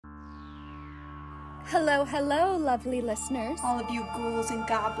Hello, hello, lovely listeners. All of you ghouls and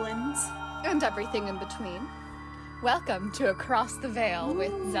goblins. And everything in between. Welcome to Across the Veil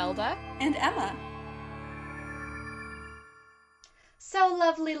with Zelda and Emma. So,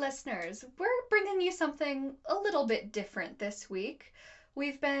 lovely listeners, we're bringing you something a little bit different this week.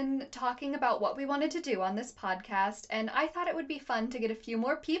 We've been talking about what we wanted to do on this podcast, and I thought it would be fun to get a few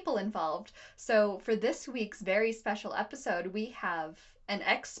more people involved. So, for this week's very special episode, we have an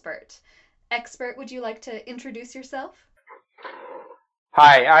expert. Expert, would you like to introduce yourself?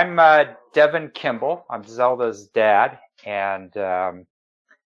 Hi, I'm Devin Kimball. I'm Zelda's dad, and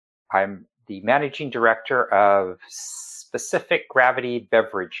I'm the managing director of Specific Gravity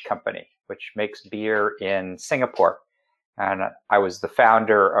Beverage Company, which makes beer in Singapore. And I was the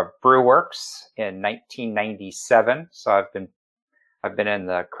founder of Brewworks in 1997. So I've been in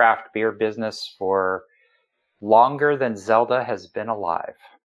the craft beer business for longer than Zelda has been alive.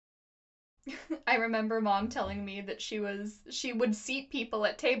 I remember Mom telling me that she would seat people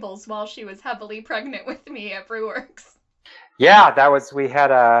at tables while she was heavily pregnant with me at Brewworks. Yeah,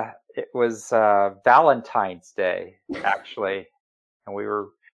 it was Valentine's Day, actually. And we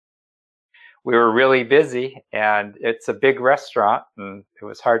were really busy, and it's a big restaurant, and it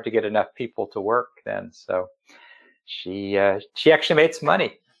was hard to get enough people to work then. So she actually made some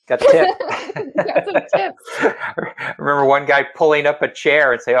money. Got tips. Got some tips. I remember one guy pulling up a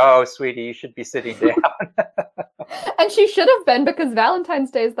chair and say, "Oh, sweetie, you should be sitting down." And she should have been, because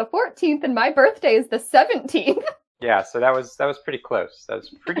Valentine's Day is the 14th and my birthday is the 17th. Yeah, so that was pretty close. That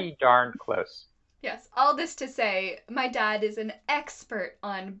was pretty darn close. Yes, all this to say, my dad is an expert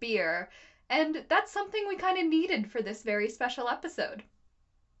on beer, and that's something we kind of needed for this very special episode.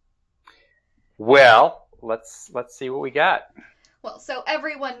 Well, let's see what we got. Well, so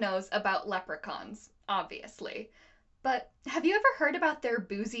everyone knows about leprechauns, obviously. But have you ever heard about their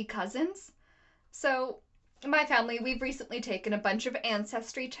boozy cousins? So, my family, we've recently taken a bunch of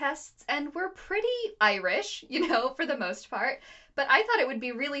ancestry tests, and we're pretty Irish, for the most part. But I thought it would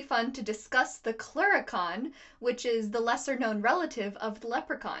be really fun to discuss the cluracan, which is the lesser-known relative of the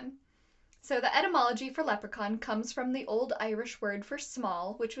leprechaun. So the etymology for leprechaun comes from the Old Irish word for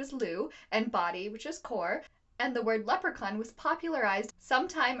small, which was lu, and body, which is cor, and the word leprechaun was popularized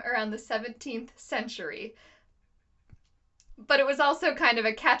sometime around the 17th century. But it was also kind of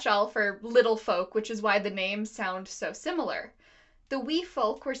a catch-all for little folk, which is why the names sound so similar. The wee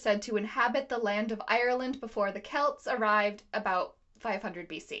folk were said to inhabit the land of Ireland before the Celts arrived about 500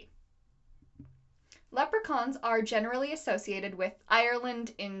 BC. Leprechauns are generally associated with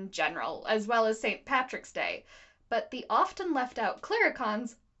Ireland in general, as well as St. Patrick's Day, but the often left out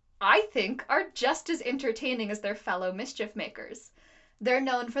cluracans, I think, are just as entertaining as their fellow mischief makers. They're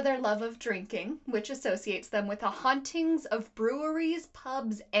known for their love of drinking, which associates them with the hauntings of breweries,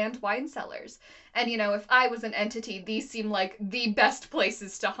 pubs, and wine cellars. And if I was an entity, these seem like the best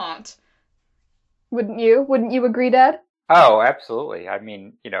places to haunt. Wouldn't you? Wouldn't you agree, Dad? Oh, absolutely. I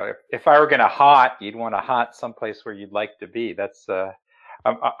mean, if I were going to haunt, you'd want to haunt someplace where you'd like to be. That's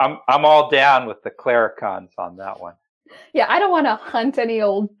I'm all down with the cluracans on that one. Yeah, I don't want to haunt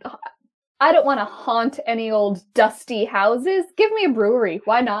any old dusty houses. Give me a brewery.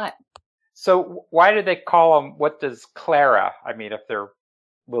 Why not? So why do they call them, what does Clara? I mean, if they're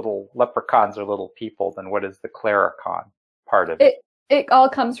little leprechauns or little people, then what is the cluracan part of it? It all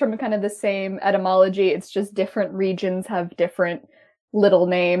comes from kind of the same etymology. It's just different regions have different little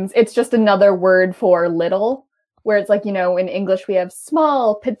names. It's just another word for little, where it's like, in English we have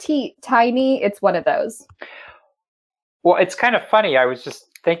small, petite, tiny. It's one of those. Well, it's kind of funny. I was just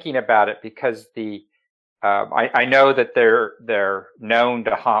thinking about it because I know that they're known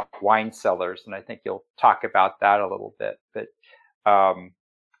to haunt wine cellars, and I think you'll talk about that a little bit. But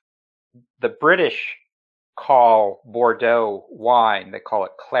the British call Bordeaux wine, they call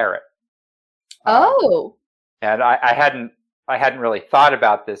it claret. Oh. And I hadn't really thought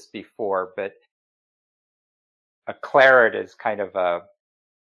about this before, but a claret is kind of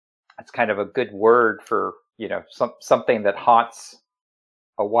a good word for something that haunts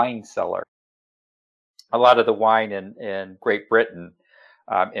a wine cellar. A lot of the wine in Great Britain,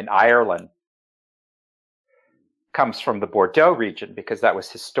 in Ireland, comes from the Bordeaux region because that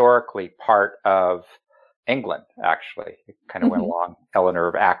was historically part of England. Actually, it kind of went along Eleanor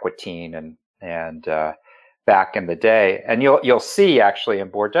of Aquitaine and back in the day. And you'll see actually in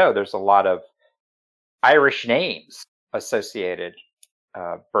Bordeaux, there's a lot of Irish names associated.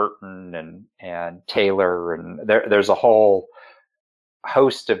 Burton and Taylor, and there's a whole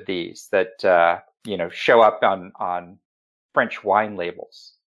host of these that show up on French wine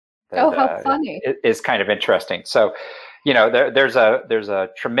labels. That, how funny! Is kind of interesting. So, there's a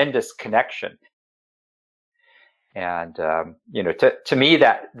tremendous connection. And to me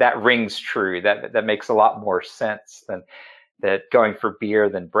that rings true. That makes a lot more sense than that going for beer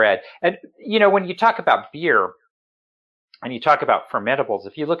than bread. And when you talk about beer and you talk about fermentables,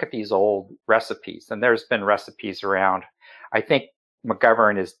 if you look at these old recipes, and there's been recipes around, I think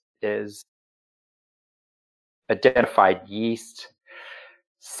McGovern is identified yeast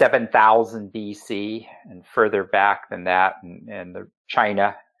 7,000 BC and further back than that, and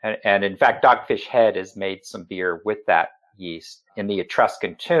China. And in fact, Dogfish Head has made some beer with that yeast in the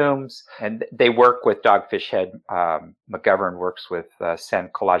Etruscan tombs, and they work with Dogfish Head. McGovern works with San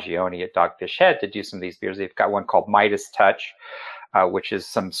Colagione at Dogfish Head to do some of these beers. They've got one called Midas Touch, which is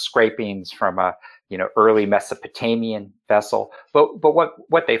some scrapings from a early Mesopotamian vessel. But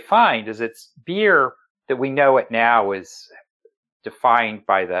what they find is it's beer that we know it now is defined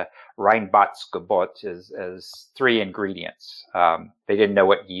by the Reinbachsgebot as 3 ingredients. They didn't know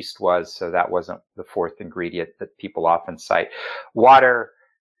what yeast was, so that wasn't the 4th ingredient that people often cite. Water,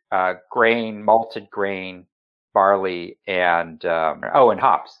 grain, malted grain, barley, and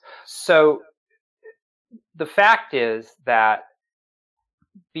hops. So the fact is that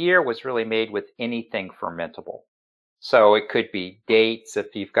beer was really made with anything fermentable. So it could be dates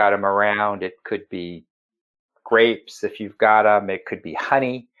if you've got them around. It could be grapes if you've got them. It could be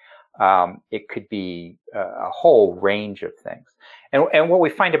honey. It could be a whole range of things. And what we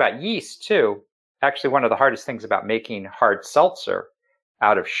find about yeast too, actually one of the hardest things about making hard seltzer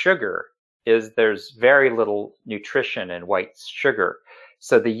out of sugar is there's very little nutrition in white sugar.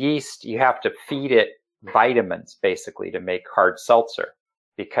 So the yeast, you have to feed it vitamins basically to make hard seltzer,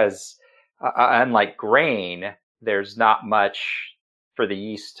 because unlike grain, there's not much for the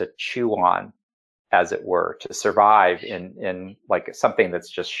yeast to chew on, as it were, to survive in like something that's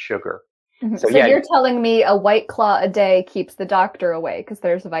just sugar. Mm-hmm. So yeah, you're telling me a White Claw a day keeps the doctor away because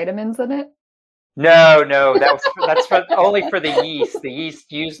there's vitamins in it? No, that's only for the yeast. The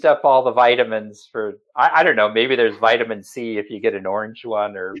yeast used up all the vitamins for, I don't know, maybe there's vitamin C if you get an orange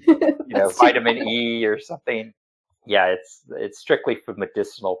one, or vitamin E or something. Yeah, it's strictly for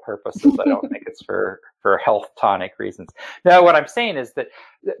medicinal purposes. I don't think it's for health tonic reasons. No, what I'm saying is that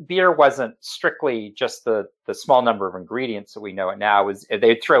beer wasn't strictly just the small number of ingredients that we know it now.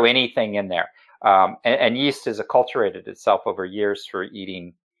 They'd throw anything in there. And yeast has acculturated itself over years for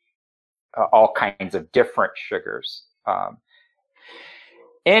eating all kinds of different sugars.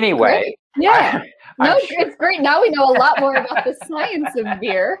 Anyway. Great. Yeah. It's great. Now we know a lot more about the science of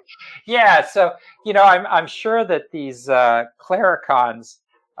beer. Yeah. So, I'm sure that these clericons,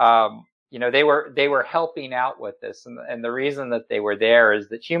 they were helping out with this. And the reason that they were there is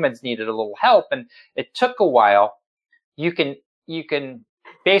that humans needed a little help. And it took a while. You can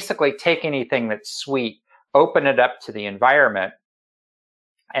basically take anything that's sweet, open it up to the environment,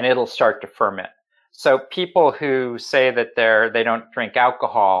 and it'll start to ferment. So people who say that they don't drink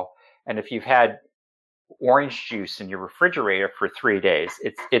alcohol, and if you've had orange juice in your refrigerator for 3 days,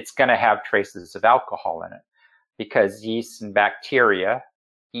 it's going to have traces of alcohol in it, because yeast and bacteria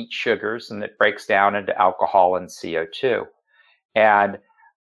eat sugars and it breaks down into alcohol and CO2. And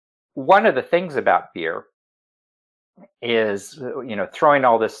one of the things about beer is, throwing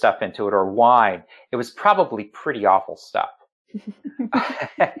all this stuff into it, or wine, it was probably pretty awful stuff.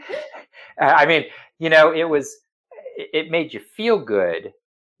 I mean, it made you feel good,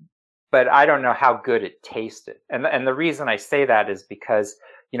 but I don't know how good it tasted. And the reason I say that is because,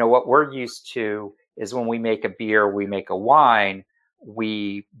 what we're used to is when we make a beer, we make a wine,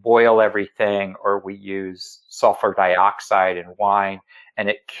 we boil everything, or we use sulfur dioxide in wine, and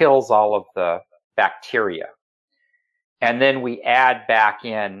it kills all of the bacteria. And then we add back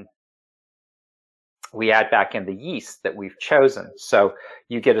in the yeast that we've chosen. So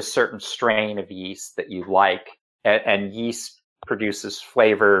you get a certain strain of yeast that you like, and yeast produces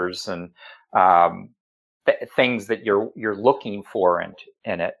flavors and things that you're looking for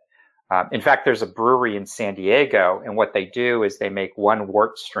in it. In fact, there's a brewery in San Diego, and what they do is they make one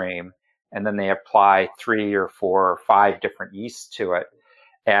wort stream, and then they apply 3 or 4 or 5 different yeasts to it.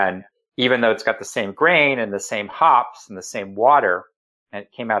 And even though it's got the same grain and the same hops and the same water, and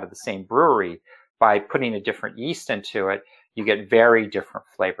it came out of the same brewery, by putting a different yeast into it, you get very different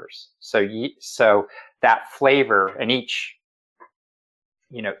flavors. So that flavor, and each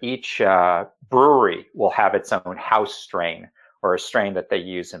brewery will have its own house strain, or a strain that they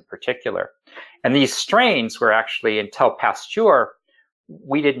use in particular. And these strains were actually, until Pasteur,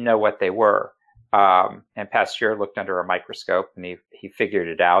 we didn't know what they were. And Pasteur looked under a microscope, and he figured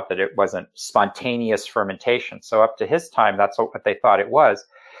it out, that it wasn't spontaneous fermentation. So up to his time, that's what they thought it was.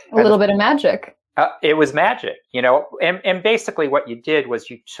 A little bit of magic. It was magic, and basically what you did was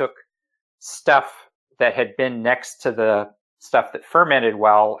you took stuff that had been next to the stuff that fermented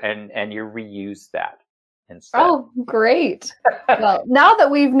well, and you reuse that instead. Oh, great. Well, now that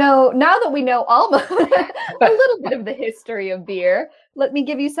we know almost a little bit of the history of beer, let me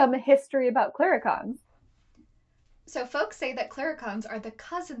give you some history about Cluricons. So folks say that Cluricons are the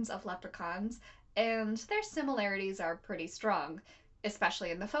cousins of leprechauns, and their similarities are pretty strong,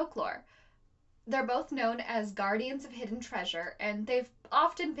 especially in the folklore. They're both known as guardians of hidden treasure, and they've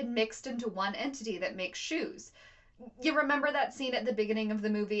often been mixed into one entity that makes shoes. You remember that scene at the beginning of the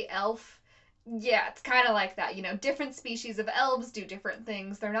movie Elf? Yeah, it's kind of like that. Different species of elves do different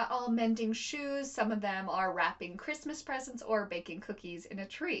things. They're not all mending shoes. Some of them are wrapping Christmas presents or baking cookies in a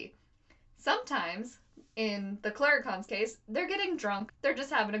tree. Sometimes, in the Cluricon's case, they're getting drunk. They're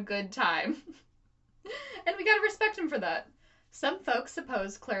just having a good time. And we gotta respect them for that. Some folks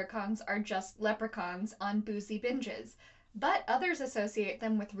suppose Cluricons are just leprechauns on boozy binges, but others associate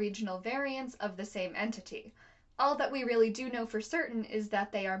them with regional variants of the same entity. All that we really do know for certain is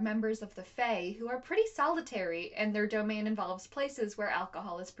that they are members of the Fae who are pretty solitary, and their domain involves places where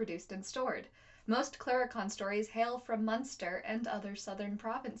alcohol is produced and stored. Most Cluricon stories hail from Munster and other southern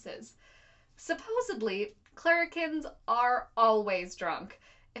provinces. Supposedly, Cluricans are always drunk,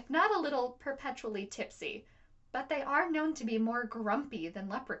 if not a little perpetually tipsy, but they are known to be more grumpy than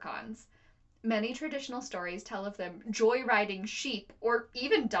leprechauns. Many traditional stories tell of them joyriding sheep or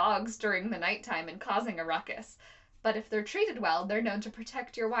even dogs during the nighttime and causing a ruckus. But if they're treated well, they're known to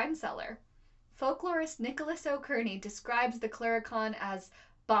protect your wine cellar. Folklorist Nicholas O'Kearney describes the Cluricon as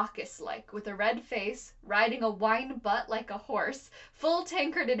Bacchus-like, with a red face, riding a wine butt like a horse, full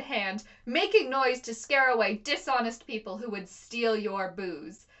tankard in hand, making noise to scare away dishonest people who would steal your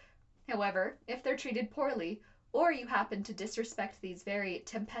booze. However, if they're treated poorly, or you happen to disrespect these very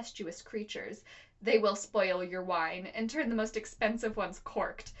tempestuous creatures, they will spoil your wine and turn the most expensive ones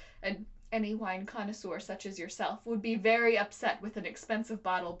corked, and any wine connoisseur such as yourself would be very upset with an expensive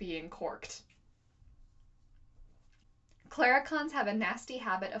bottle being corked. Cluricons have a nasty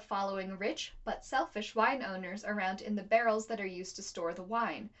habit of following rich but selfish wine owners around in the barrels that are used to store the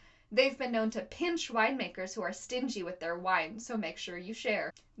wine. They've been known to pinch winemakers who are stingy with their wine, so make sure you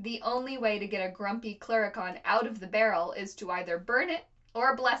share. The only way to get a grumpy Cluricon out of the barrel is to either burn it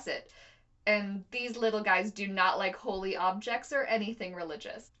or bless it. And these little guys do not like holy objects or anything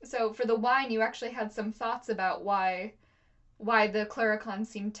religious. So for the wine, you actually had some thoughts about why the Cluricon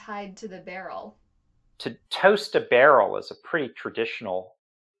seemed tied to the barrel. To toast a barrel is a pretty traditional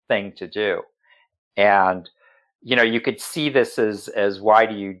thing to do. And, you could see this as why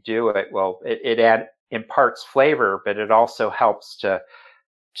do you do it? Well, it imparts flavor, but it also helps to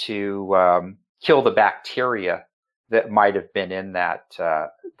kill the bacteria that might have been in that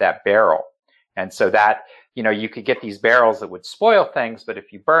barrel. And so that, you could get these barrels that would spoil things, but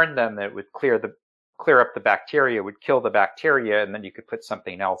if you burned them, it would clear up the bacteria, would kill the bacteria, and then you could put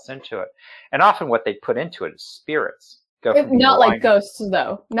something else into it. And often what they put into it is spirits. Not like ghosts,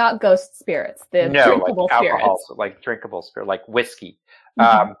 though. Not ghost spirits. Drinkable like alcohol, spirits. so like drinkable spirit, like whiskey.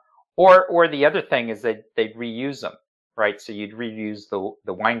 Mm-hmm. Or the other thing is they'd reuse them, right? So you'd reuse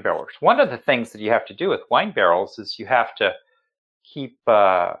the wine barrels. One of the things that you have to do with wine barrels is you have to keep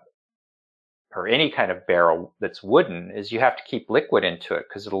or any kind of barrel that's wooden, is you have to keep liquid into it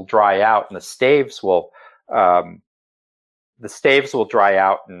because it'll dry out, and the staves will dry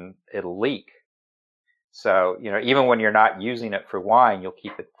out and it'll leak. So, even when you're not using it for wine, you'll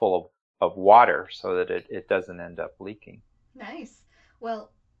keep it full of water so that it doesn't end up leaking. Nice.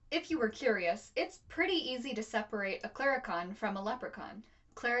 Well, if you were curious, it's pretty easy to separate a Cluricon from a leprechaun.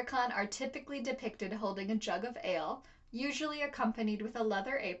 Cluricon are typically depicted holding a jug of ale, usually accompanied with a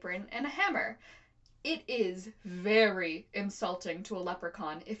leather apron and a hammer. It is very insulting to a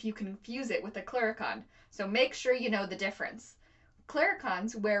leprechaun if you confuse it with a Cluricon, so make sure you know the difference.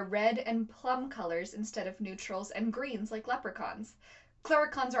 Cluricons wear red and plum colors instead of neutrals and greens like leprechauns.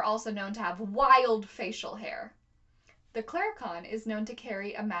 Cluricons are also known to have wild facial hair. The Cluricon is known to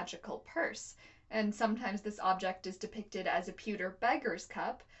carry a magical purse, and sometimes this object is depicted as a pewter beggar's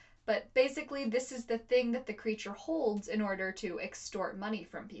cup, but basically this is the thing that the creature holds in order to extort money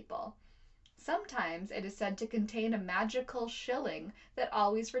from people. Sometimes it is said to contain a magical shilling that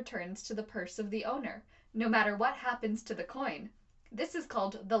always returns to the purse of the owner, no matter what happens to the coin. This is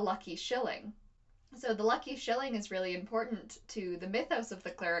called the lucky shilling. So the lucky shilling is really important to the mythos of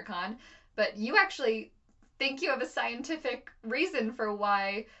the Cluricon, but you actually think you have a scientific reason for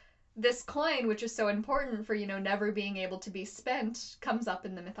why this coin, which is so important for, never being able to be spent, comes up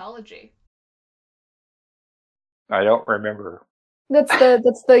in the mythology. I don't remember. That's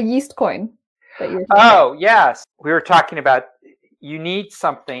the yeast coin that you're talking about. Yes. We were talking about you need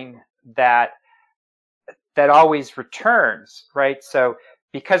something that that always returns, right? So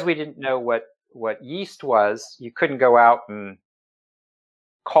because we didn't know what yeast was, you couldn't go out and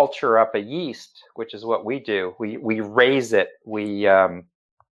culture up a yeast, which is what we do. We raise it.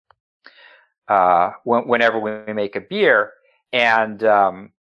 Whenever we make a beer, and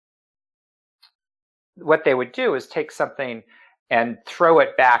what they would do is take something and throw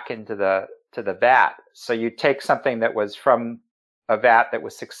it back into the vat. So you take something that was from a vat that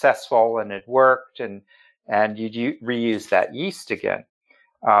was successful and it worked, and you reuse that yeast again.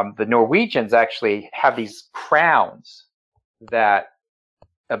 The Norwegians actually have these crowns that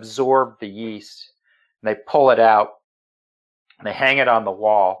absorb the yeast. And they pull it out, and they hang it on the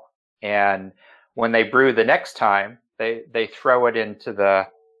wall, and when they brew the next time, they throw it into the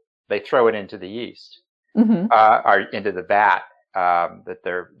yeast, or into the vat that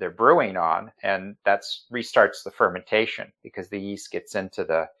they're brewing on, and that restarts the fermentation because the yeast gets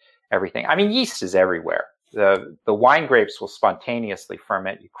into everything. I mean, yeast is everywhere. The wine grapes will spontaneously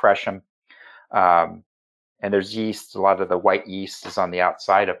ferment. You crush them, and there's yeast. A lot of the white yeast is on the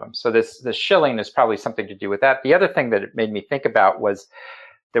outside of them. So the shilling is probably something to do with that. The other thing that it made me think about was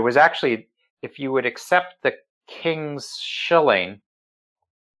there was actually, if you would accept the king's shilling,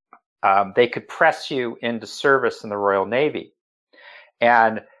 they could press you into service in the Royal Navy.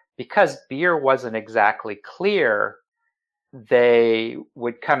 And because beer wasn't exactly clear, they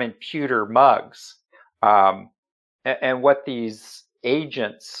would come in pewter mugs. And what these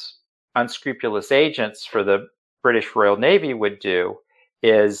agents, unscrupulous agents for the British Royal Navy would do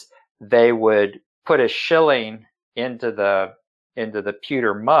is they would put a shilling into the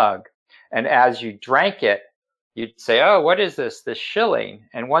pewter mug, and as you drank it, you'd say, "Oh, what is this shilling?"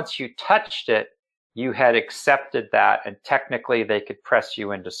 And once you touched it, you had accepted that, and technically they could press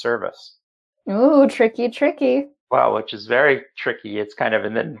you into service. Ooh, tricky. Well, which is very tricky. It's kind of,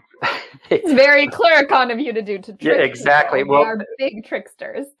 and then it's very Cluracan of you to do to trick. Yeah, exactly. People. They are big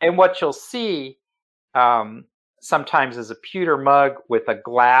tricksters. And what you'll see sometimes is a pewter mug with a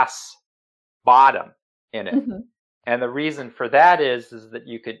glass bottom in it. And the reason for that is that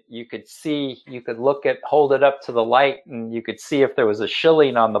you could hold it up to the light, and you could see if there was a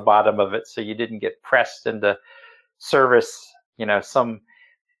shilling on the bottom of it, so you didn't get pressed into service, some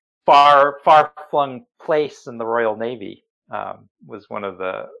far-flung place in the Royal Navy. Was one of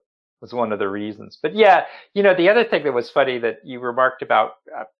the reasons. But yeah, the other thing that was funny that you remarked about,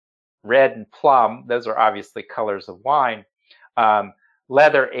 red and plum, those are obviously colors of wine.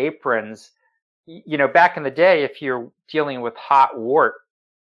 Leather aprons. Back in the day, if you're dealing with hot wort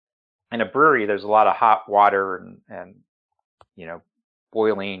in a brewery, there's a lot of hot water and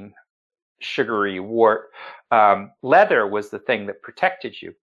boiling sugary wort. Leather was the thing that protected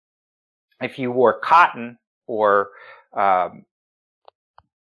you. If you wore cotton or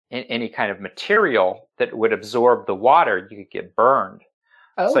any kind of material that would absorb the water, you could get burned.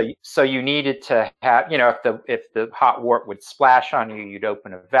 Oh. So you needed to have, if the hot wort would splash on you, you'd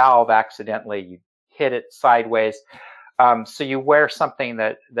open a valve accidentally, you'd hit it sideways. So you wear something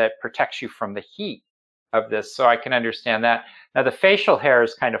that protects you from the heat of this. So I can understand that. Now the facial hair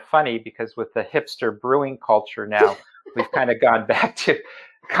is kind of funny because with the hipster brewing culture now, we've kind of gone back to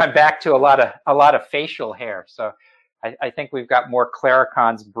a lot of facial hair. So I think we've got more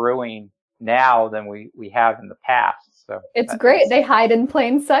Cluracans brewing now than we have in the past. So it's great. They hide in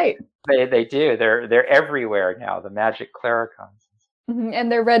plain sight. They do. They're everywhere now. The magic Cluracans.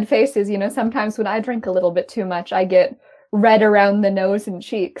 And their red faces. Sometimes when I drink a little bit too much, I get red around the nose and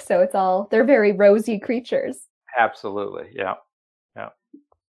cheeks. So they're very rosy creatures. Absolutely. Yeah.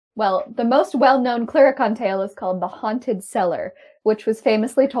 Well, the most well-known Cluracan tale is called The Haunted Cellar, which was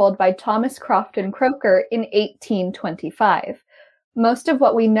famously told by Thomas Crofton Croker in 1825. Most of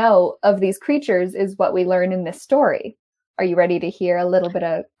what we know of these creatures is what we learn in this story. Are you ready to hear a little bit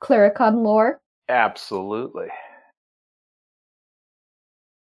of Cluracan lore? Absolutely.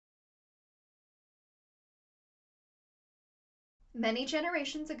 Many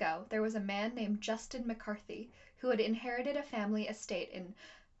generations ago, there was a man named Justin McCarthy who had inherited a family estate in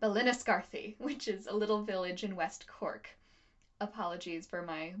Ballinascarthy, which is a little village in West Cork. Apologies for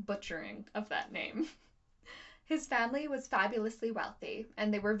my butchering of that name. His family was fabulously wealthy,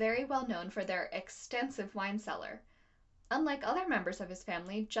 and they were very well known for their extensive wine cellar. Unlike other members of his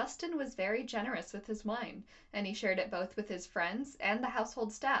family, Justin was very generous with his wine, and he shared it both with his friends and the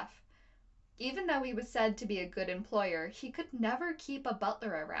household staff. Even though he was said to be a good employer, he could never keep a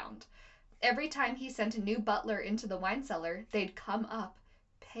butler around. Every time he sent a new butler into the wine cellar, they'd come up,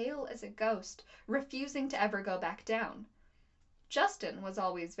 pale as a ghost, refusing to ever go back down. Justin was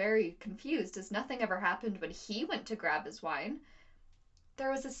always very confused as nothing ever happened when he went to grab his wine. there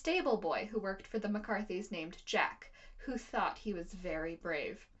was a stable boy who worked for the McCarthys named Jack, who thought he was very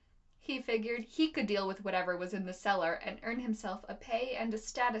brave. He figured he could deal with whatever was in the cellar and earn himself a pay and a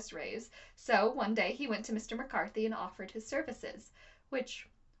status raise, so one day he went to Mr. McCarthy and offered his services, which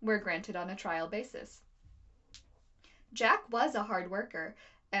were granted on a trial basis. Jack was a hard worker,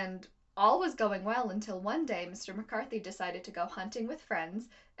 and all was going well until one day Mr. McCarthy decided to go hunting with friends,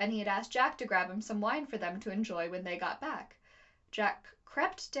 and he had asked Jack to grab him some wine for them to enjoy when they got back. Jack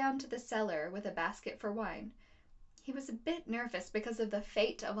crept down to the cellar with a basket for wine. He was a bit nervous because of the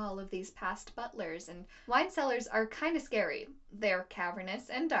fate of all of these past butlers, and wine cellars are kind of scary. They're cavernous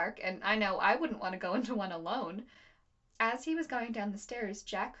and dark, and I know I wouldn't want to go into one alone. As he was going down the stairs,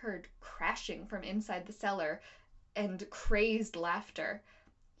 Jack heard crashing from inside the cellar and crazed laughter.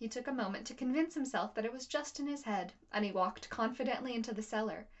 He took a moment to convince himself that it was just in his head, and he walked confidently into the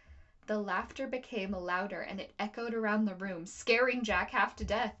cellar. The laughter became louder, and it echoed around the room, scaring Jack half to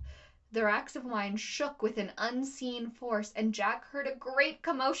death. The racks of wine shook with an unseen force, and Jack heard a great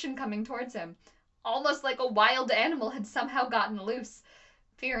commotion coming towards him, almost like a wild animal had somehow gotten loose.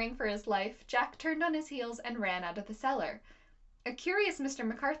 Fearing for his life, Jack turned on his heels and ran out of the cellar. A curious Mr.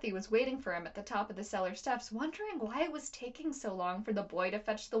 McCarthy was waiting for him at the top of the cellar steps, wondering why it was taking so long for the boy to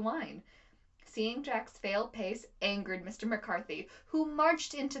fetch the wine. Seeing Jack's failed pace angered Mr. McCarthy, who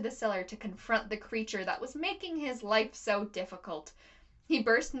marched into the cellar to confront the creature that was making his life so difficult. He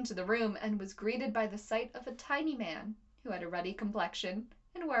burst into the room and was greeted by the sight of a tiny man who had a ruddy complexion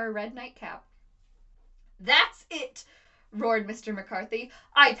and wore a red nightcap. "That's it!" roared Mr. McCarthy.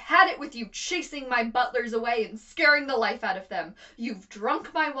 "I've had it with you chasing my butlers away and scaring the life out of them. You've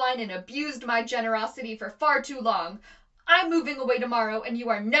drunk my wine and abused my generosity for far too long. I'm moving away tomorrow, and you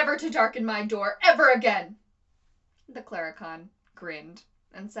are never to darken my door ever again." The Cluricaun grinned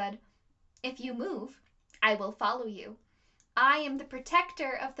and said, "If you move, I will follow you. I am the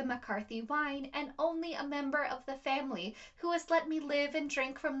protector of the McCarthy wine, and only a member of the family who has let me live and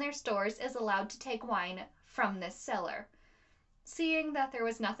drink from their stores is allowed to take wine from this cellar." Seeing that there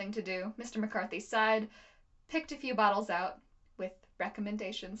was nothing to do, Mr. McCarthy sighed, picked a few bottles out, with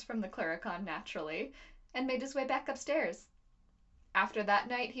recommendations from the Cluricaun naturally, and made his way back upstairs. After that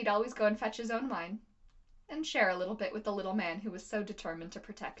night, he'd always go and fetch his own wine, and share a little bit with the little man who was so determined to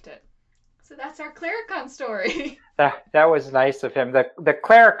protect it. So that's our Cluricaun story. That was nice of him. The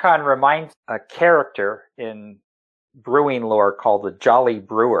Cluricaun reminds a character in brewing lore called the Jolly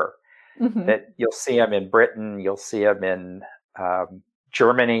Brewer. Mm-hmm. That you'll see him in Britain, you'll see him in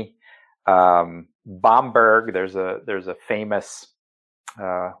Germany, Bamberg. There's a famous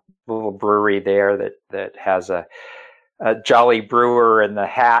little brewery there that has a Jolly Brewer in the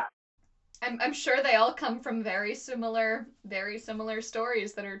hat. I'm sure they all come from very similar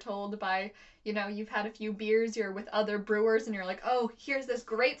stories that are told by, you've had a few beers, you're with other brewers, and you're like, oh, here's this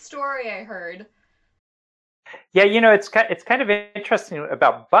great story I heard. Yeah, it's kind of interesting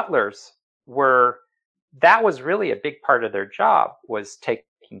about butlers, where that was really a big part of their job, was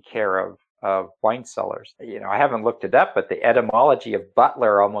taking care of wine cellars. I haven't looked it up, but the etymology of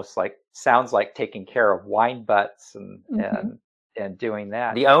butler almost sounds like taking care of wine butts and doing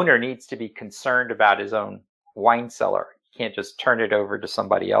that. The owner needs to be concerned about his own wine cellar. He can't just turn it over to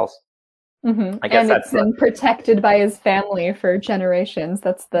somebody else. Mm-hmm. I guess it's been protected by his family for generations.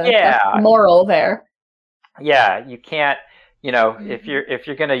 That's the moral there. Yeah, you can't. If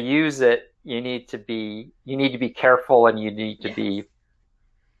you're going to use it, you need to be careful, and you need to be.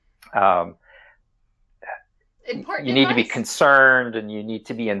 Important you need to be concerned, and you need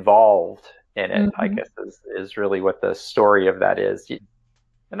to be involved in it. Mm-hmm. I guess is really what the story of that is.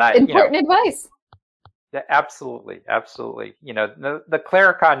 Important advice. Absolutely. The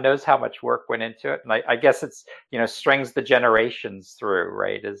Cluricaun knows how much work went into it, and I guess it's strings the generations through,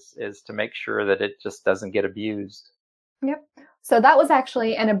 right? Is to make sure that it just doesn't get abused. Yep. So that was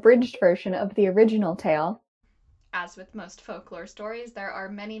actually an abridged version of the original tale. As with most folklore stories, there are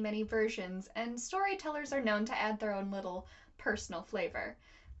many, many versions, and storytellers are known to add their own little personal flavor.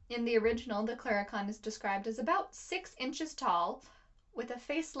 In the original, the Cluricaun is described as about 6 inches tall, with a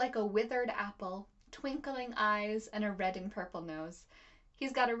face like a withered apple, twinkling eyes, and a red and purple nose.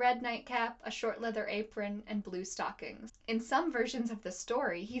 He's got a red nightcap, a short leather apron, and blue stockings. In some versions of the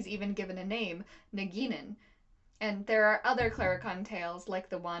story, he's even given a name, Naginin. And there are other Cluricaun tales, like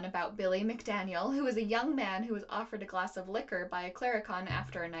the one about Billy McDaniel, who is a young man who was offered a glass of liquor by a Cluricaun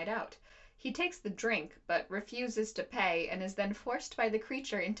after a night out. He takes the drink, but refuses to pay, and is then forced by the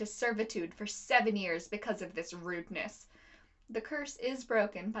creature into servitude for 7 years because of this rudeness. The curse is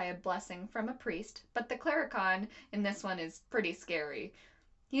broken by a blessing from a priest, but the Cluricaun in this one is pretty scary.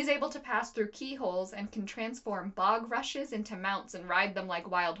 He's able to pass through keyholes and can transform bog rushes into mounts and ride them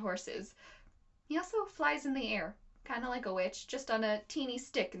like wild horses. He also flies in the air, kind of like a witch, just on a teeny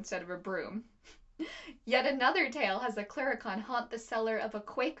stick instead of a broom. Yet another tale has a Cluricaun haunt the cellar of a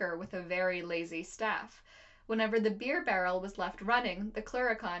Quaker with a very lazy staff. Whenever the beer barrel was left running, the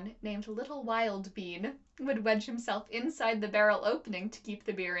Cluricaun, named Little Wild Bean, would wedge himself inside the barrel opening to keep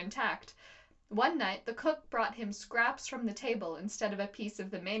the beer intact. One night, the cook brought him scraps from the table instead of a piece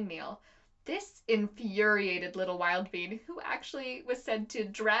of the main meal. This infuriated Little Wild Bean, who actually was said to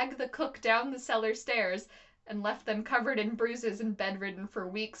drag the cook down the cellar stairs and left them covered in bruises and bedridden for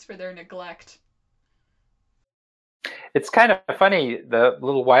weeks for their neglect. It's kind of funny. The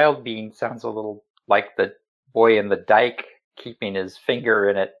Little Wild Bean sounds a little like the boy in the dike keeping his finger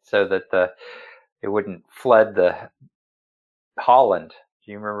in it so that it wouldn't flood the Holland.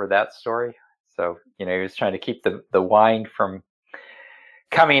 Do you remember that story? So, he was trying to keep the wine from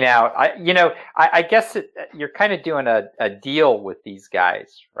coming out. I guess you're kind of doing a deal with these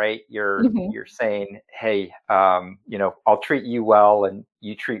guys, right? You're saying, hey, I'll treat you well and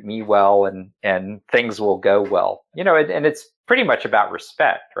you treat me well and things will go well. And it's pretty much about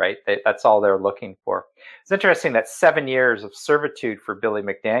respect, right? That's all they're looking for. It's interesting that 7 years of servitude for Billy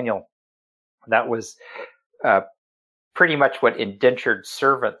McDaniel, that was pretty much what indentured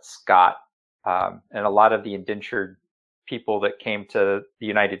servants got. And a lot of the indentured people that came to the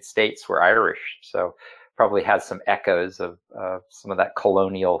United States were Irish. So probably has some echoes of some of that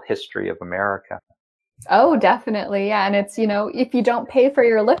colonial history of America. Oh, definitely. Yeah. And it's, if you don't pay for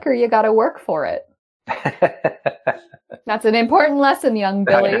your liquor, you got to work for it. That's an important lesson, young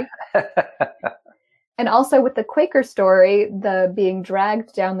Billy. And also with the Quaker story, the being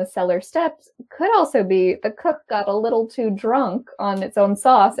dragged down the cellar steps could also be the cook got a little too drunk on its own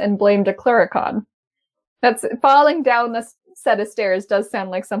sauce and blamed a Cluricaun. That's falling down the set of stairs does sound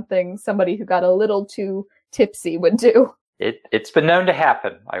like something somebody who got a little too tipsy would do. It's been known to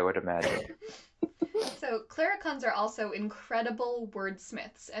happen, I would imagine. So Cluricauns are also incredible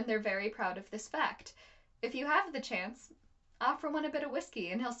wordsmiths, and they're very proud of this fact. If you have the chance, offer one a bit of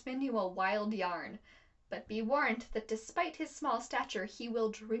whiskey and he'll spin you a wild yarn. But be warned that despite his small stature, he will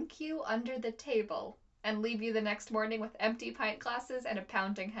drink you under the table and leave you the next morning with empty pint glasses and a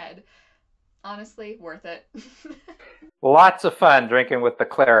pounding head. Honestly, worth it. Lots of fun drinking with the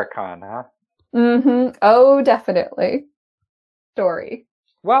Cluricaun, huh? Mm-hmm. Oh, definitely. Story.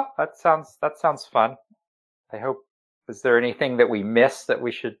 Well, that sounds fun. I hope. Is there anything that we missed that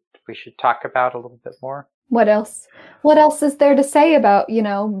we should talk about a little bit more? What else? What else is there to say about,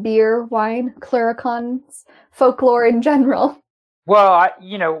 beer, wine, Cluricauns, folklore in general? Well,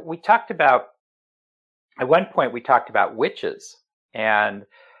 we talked about, at one point we talked about witches and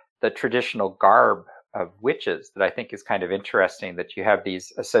the traditional garb of witches that I think is kind of interesting, that you have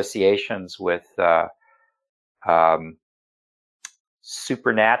these associations with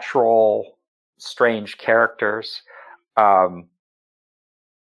supernatural, strange characters.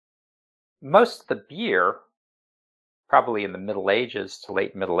 Most of the beer, probably in the Middle Ages to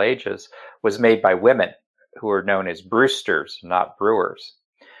late Middle Ages, was made by women who were known as brewsters, not brewers.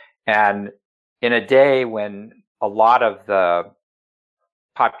 And in a day when a lot of the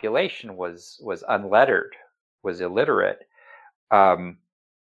population was unlettered, was illiterate, a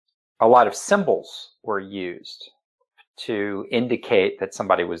lot of symbols were used to indicate that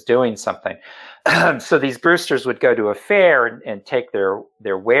somebody was doing something. So these brewsters would go to a fair and take their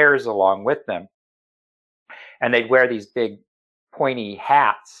wares along with them. And they'd wear these big pointy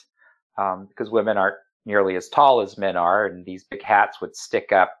hats because women aren't nearly as tall as men are. And these big hats would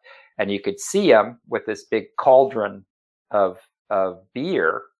stick up and you could see them with this big cauldron of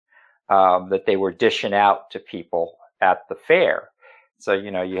beer that they were dishing out to people at the fair. So,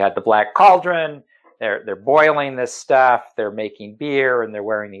 you had the black cauldron, they're boiling this stuff, they're making beer, and they're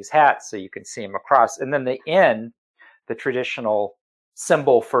wearing these hats so you can see them across. And then the inn, the traditional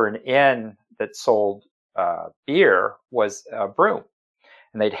symbol for an inn that sold beer was a broom.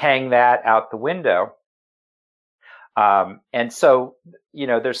 And they'd hang that out the window. And so,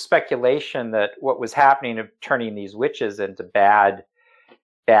 there's speculation that what was happening of turning these witches into bad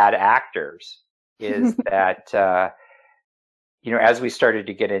actors is that, as we started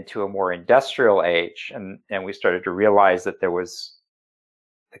to get into a more industrial age and we started to realize that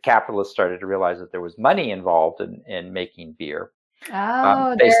the capitalists started to realize that there was money involved in making beer.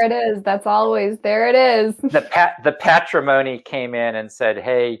 Oh, there it is. That's always, there it is. The patrimony came in and said,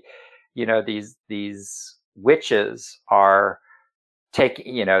 hey, these witches are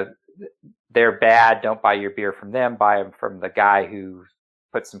taking, they're bad. Don't buy your beer from them. Buy them from the guy who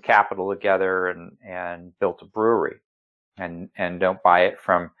put some capital together and built a brewery. and don't buy it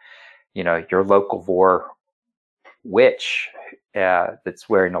from, your locavore witch that's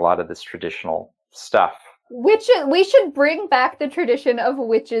wearing a lot of this traditional stuff. We should bring back the tradition of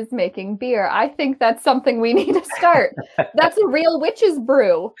witches making beer. I think that's something we need to start. That's a real witch's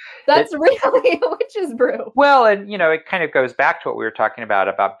brew. That's really a witch's brew. Well, and it kind of goes back to what we were talking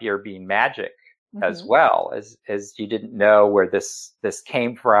about beer being magic as well, as you didn't know where this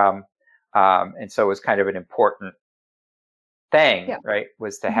came from, and so it was kind of an important thing, right?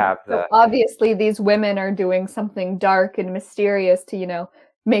 Was to have So obviously these women are doing something dark and mysterious to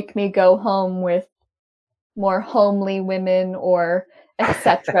make me go home with more homely women or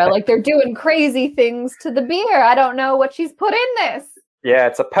etc. Like they're doing crazy things to the beer. I don't know what she's put in this. Yeah,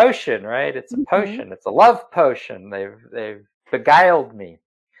 it's a potion, right? It's a potion. It's a love potion. They've beguiled me.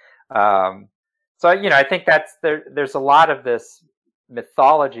 So I think there's a lot of this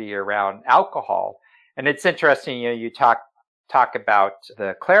mythology around alcohol, and it's interesting. You talk about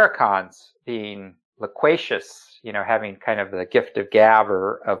the clericons being loquacious, having kind of the gift of gab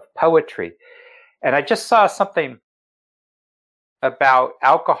or of poetry. And I just saw something about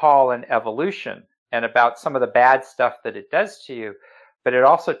alcohol and evolution and about some of the bad stuff that it does to you, but it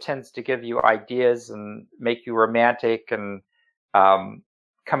also tends to give you ideas and make you romantic and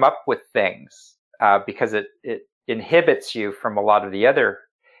come up with things because it inhibits you from a lot of the other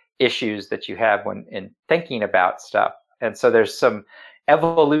issues that you have when in thinking about stuff. And so there's some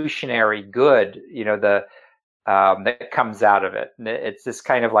evolutionary good, that comes out of it. And it's this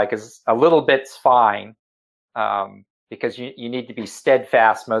kind of like a little bit's fine because you need to be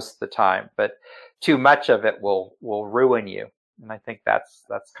steadfast most of the time, but too much of it will ruin you. And I think that's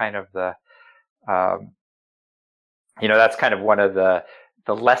kind of the that's kind of one of the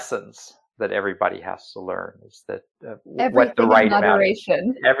lessons that everybody has to learn is that what the right amount is.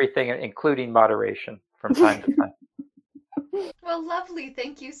 Everything, including moderation, from time to time. Well, lovely.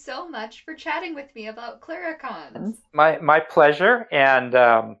 Thank you so much for chatting with me about clericons. My pleasure, and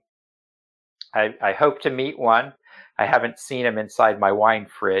I hope to meet one. I haven't seen him inside my wine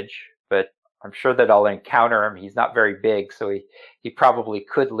fridge, but I'm sure that I'll encounter him. He's not very big, so he probably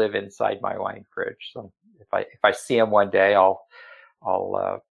could live inside my wine fridge. So if I see him one day, I'll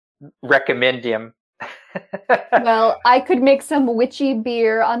recommend him. Well, I could make some witchy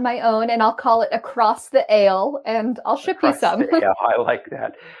beer on my own, and I'll call it Across the Ale, and I'll ship you some. Yeah, I like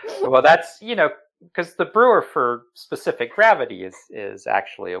that. Well, that's because the brewer for Specific Gravity is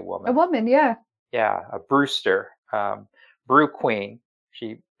actually a woman. A woman, yeah. Yeah, a Brewster, brew queen.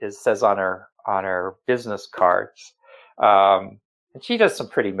 She says on her business cards, and she does some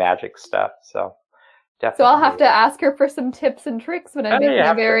pretty magic stuff. So definitely. So I'll have to ask her for some tips and tricks when I make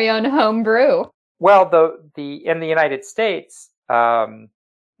my very own home brew. Well, in the United States, and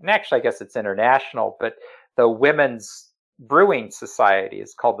actually I guess it's international, but the Women's Brewing Society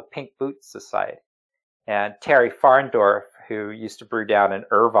is called the Pink Boots Society. And Terry Farndorf, who used to brew down in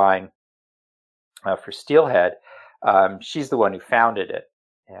Irvine for Steelhead, she's the one who founded it.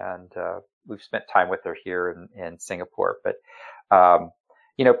 And we've spent time with her here in Singapore. But,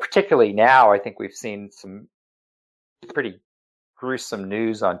 particularly now, I think we've seen some pretty gruesome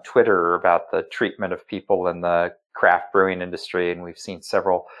news on Twitter about the treatment of people in the craft brewing industry, and we've seen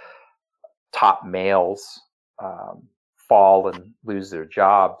several top males fall and lose their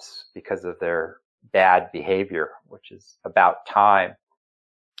jobs because of their bad behavior, which is about time.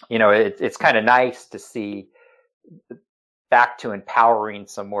 It's kind of nice to see back to empowering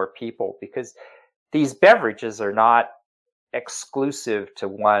some more people, because these beverages are not exclusive to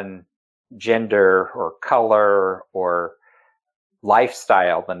one gender or color or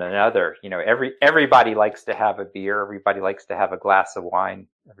lifestyle than another. Everybody likes to have a beer, everybody likes to have a glass of wine,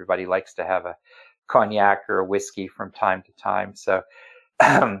 everybody likes to have a cognac or a whiskey from time to time. So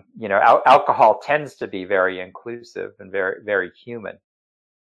alcohol tends to be very inclusive and very, very human.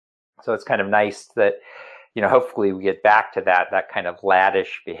 So it's kind of nice that hopefully we get back to that kind of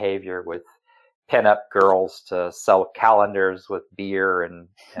laddish behavior with pin-up girls to sell calendars with beer and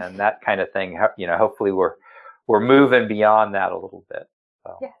that kind of thing. Hopefully we're moving beyond that a little bit.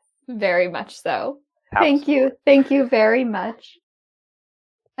 So. Yes, very much so. Absolutely. Thank you very much.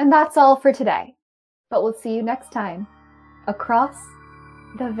 And that's all for today. But we'll see you next time. Across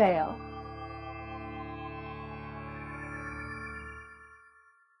the Veil.